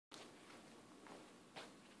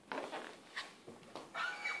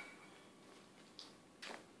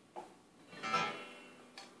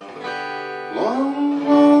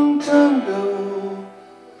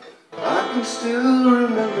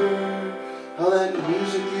how that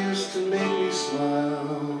music used to make me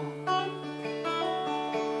smile.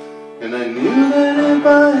 And I knew that if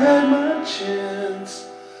I had my chance,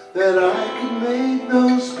 that I could make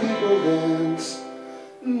those people dance.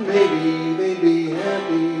 Maybe they'd be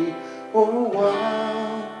happy for a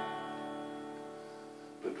while.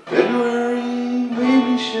 But February made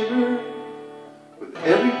me shiver with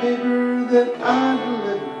every paper that I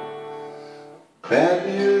delivered. Bad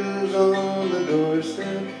news on the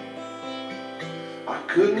doorstep. I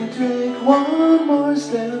couldn't take one more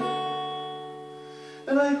step.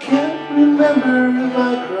 And I can't remember if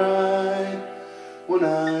I cried when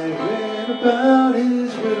I read about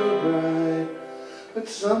his widowed bride. But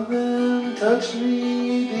something touched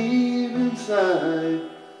me deep inside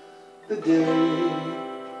the day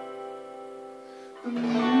the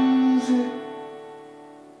music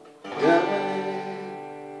died.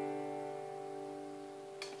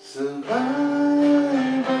 So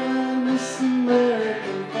bye bye, Miss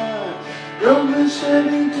American Pie. Drove the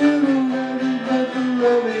Chevy to the levee, but the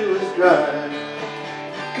levee was dry.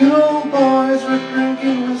 Good old boys were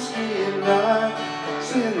drinking whiskey and rye,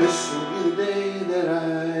 saying this will be the day that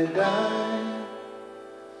I die.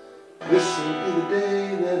 This will be the day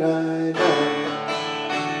that I die.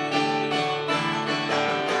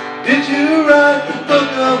 Did you write the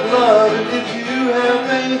book of love, and did you have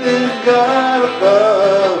faith in God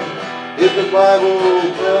above? If the Bible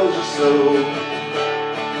tells you so,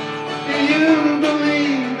 do you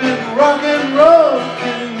believe in rock and roll?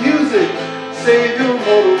 Can music save your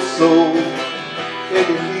mortal soul? Can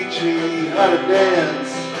you teach me how to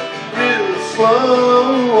dance real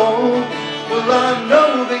slow? Well, I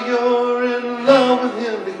know that you're in love with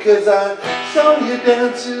him, because I saw you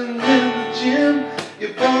dancing in the gym. You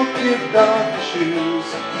both kicked off your shoes.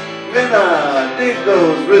 Man, I dig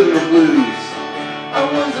those rhythm and blues. I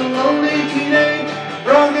was a lonely teenage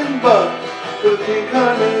rockin' buck with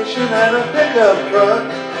incarnation and a pickup truck.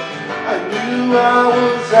 I knew I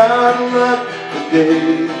was out of luck the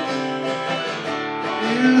day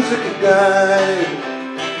music had died.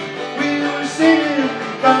 We were singing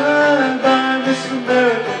bye bye, Miss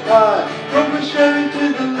American Pie. From the Chevy to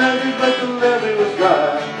the levee, but the levee was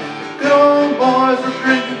dry. Good old boys were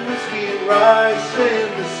drinking whiskey and rye,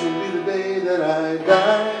 saying this will be the day that I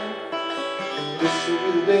die. This will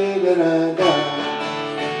be the day that I die.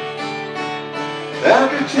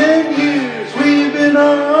 After 10 years, we've been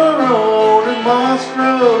on our own, and moss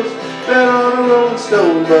grows fed on a rolling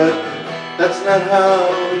stone, but that's not how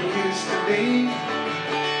it used to be.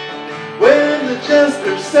 When the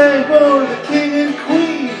jester sang for the king and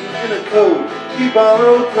queen in a coat he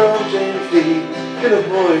borrowed from James Dean, in a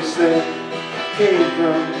voice that came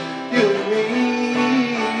from you and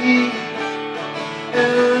me.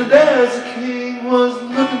 And as the king was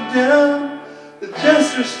looking down, the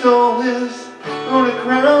jester stole his thorny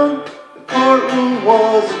crown. The courtroom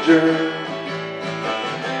was adjourned.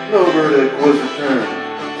 No verdict was returned.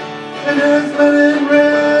 And as Lennon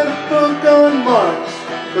read a book on Marx,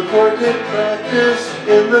 the court did practice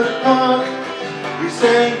in the park. We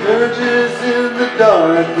sang dirges in the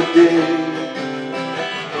dark the day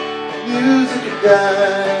music had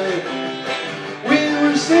died. We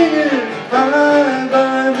were singing bye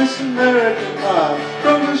bye, Miss American Pie.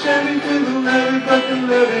 From the Chevy to the levee, but the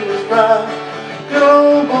levee was dry. Good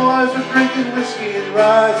old boys were drinking whiskey and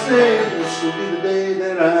rye, saying this will be the day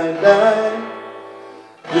that I die.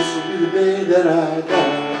 This will be the day that I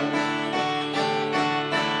die.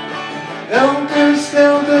 Helter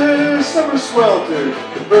skelter, summer swelter,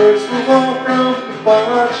 the birds flew off from the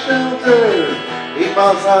barn shelter. 8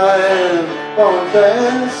 miles high and falling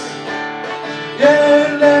fast.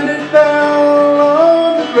 Yeah, it landed down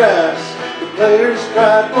on the grass. The players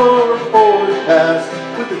cried for a forward pass,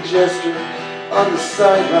 with the jester on the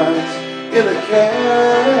sidelines in a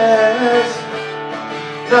cast.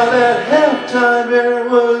 Now at halftime there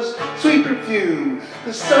was sweet perfume.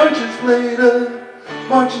 The sergeants played a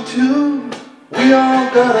marching tune. We all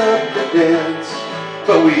got up to dance,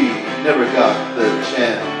 but we never got the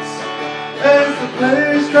chance. As the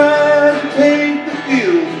players tried to take the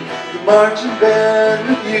field, the marching band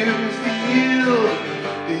refused to yield.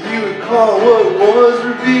 Do you recall what was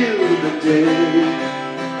revealed the day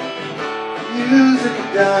music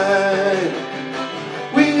had died?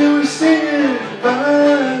 We were singing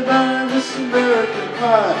bye bye, Miss American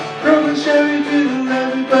Pie. From the Chevy to the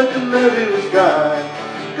levee, but the levee was dry.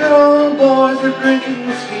 Good old boys were drinking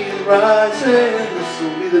whiskey and rye, saying this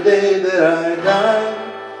will be the day that I die.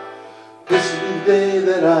 This will be the day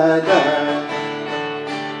that I die.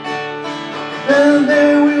 And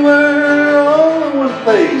there we were, all in one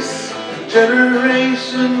place, a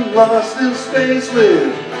generation lost in space,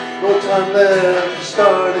 with no time left to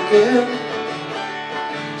start again.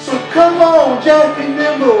 So come on, Jack, be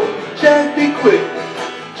nimble, Jack, be quick.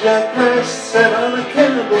 Jack Rice sat on a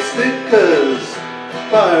candlestick, 'cause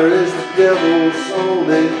fire is the devil's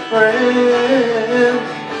only friend.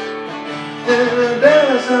 And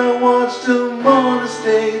as I watched him on the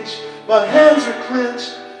stage, my hands were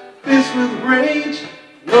clenched, fist with rage.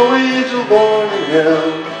 No angel born in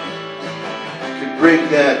hell could break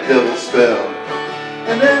that devil's spell.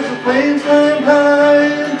 And as the flames climbed high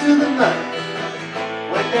into the night,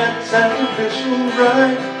 like that sacrificial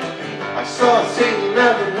rite, I saw Satan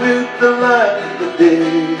laughing with the light of the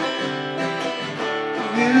day. The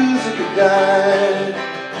music had died.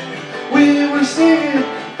 We were singing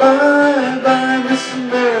bye bye Miss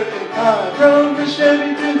American Pie. From the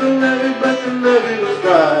Chevy to the levee, but the levee was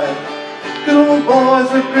dry. Good old boys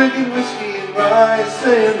were drinking whiskey and rye,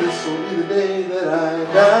 saying this will be the day that I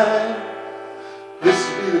die. This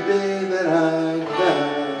will be the day that I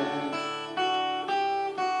die.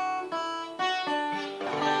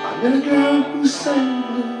 I met a girl who sang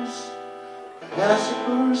blues. I asked her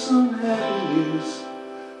for some happy news,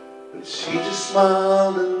 but she just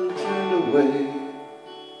smiled and turned away.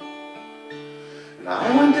 And I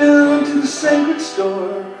went down to the sacred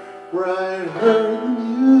store where I had heard the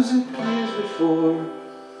music years before,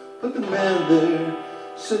 but the man there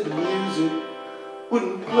said the music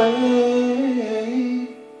wouldn't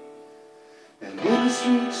play. And in the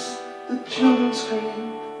streets the children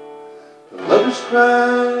screamed, the lovers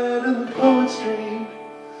cried and the poets dreamed,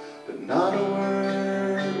 but not a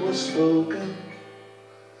word was spoken.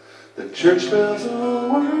 The church bells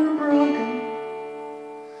all were broken.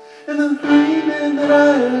 And the three men that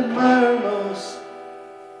I admire most,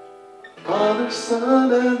 Father,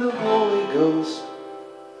 Son, and the Holy Ghost,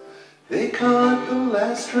 they caught the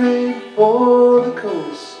last train for the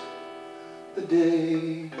coast the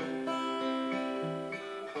day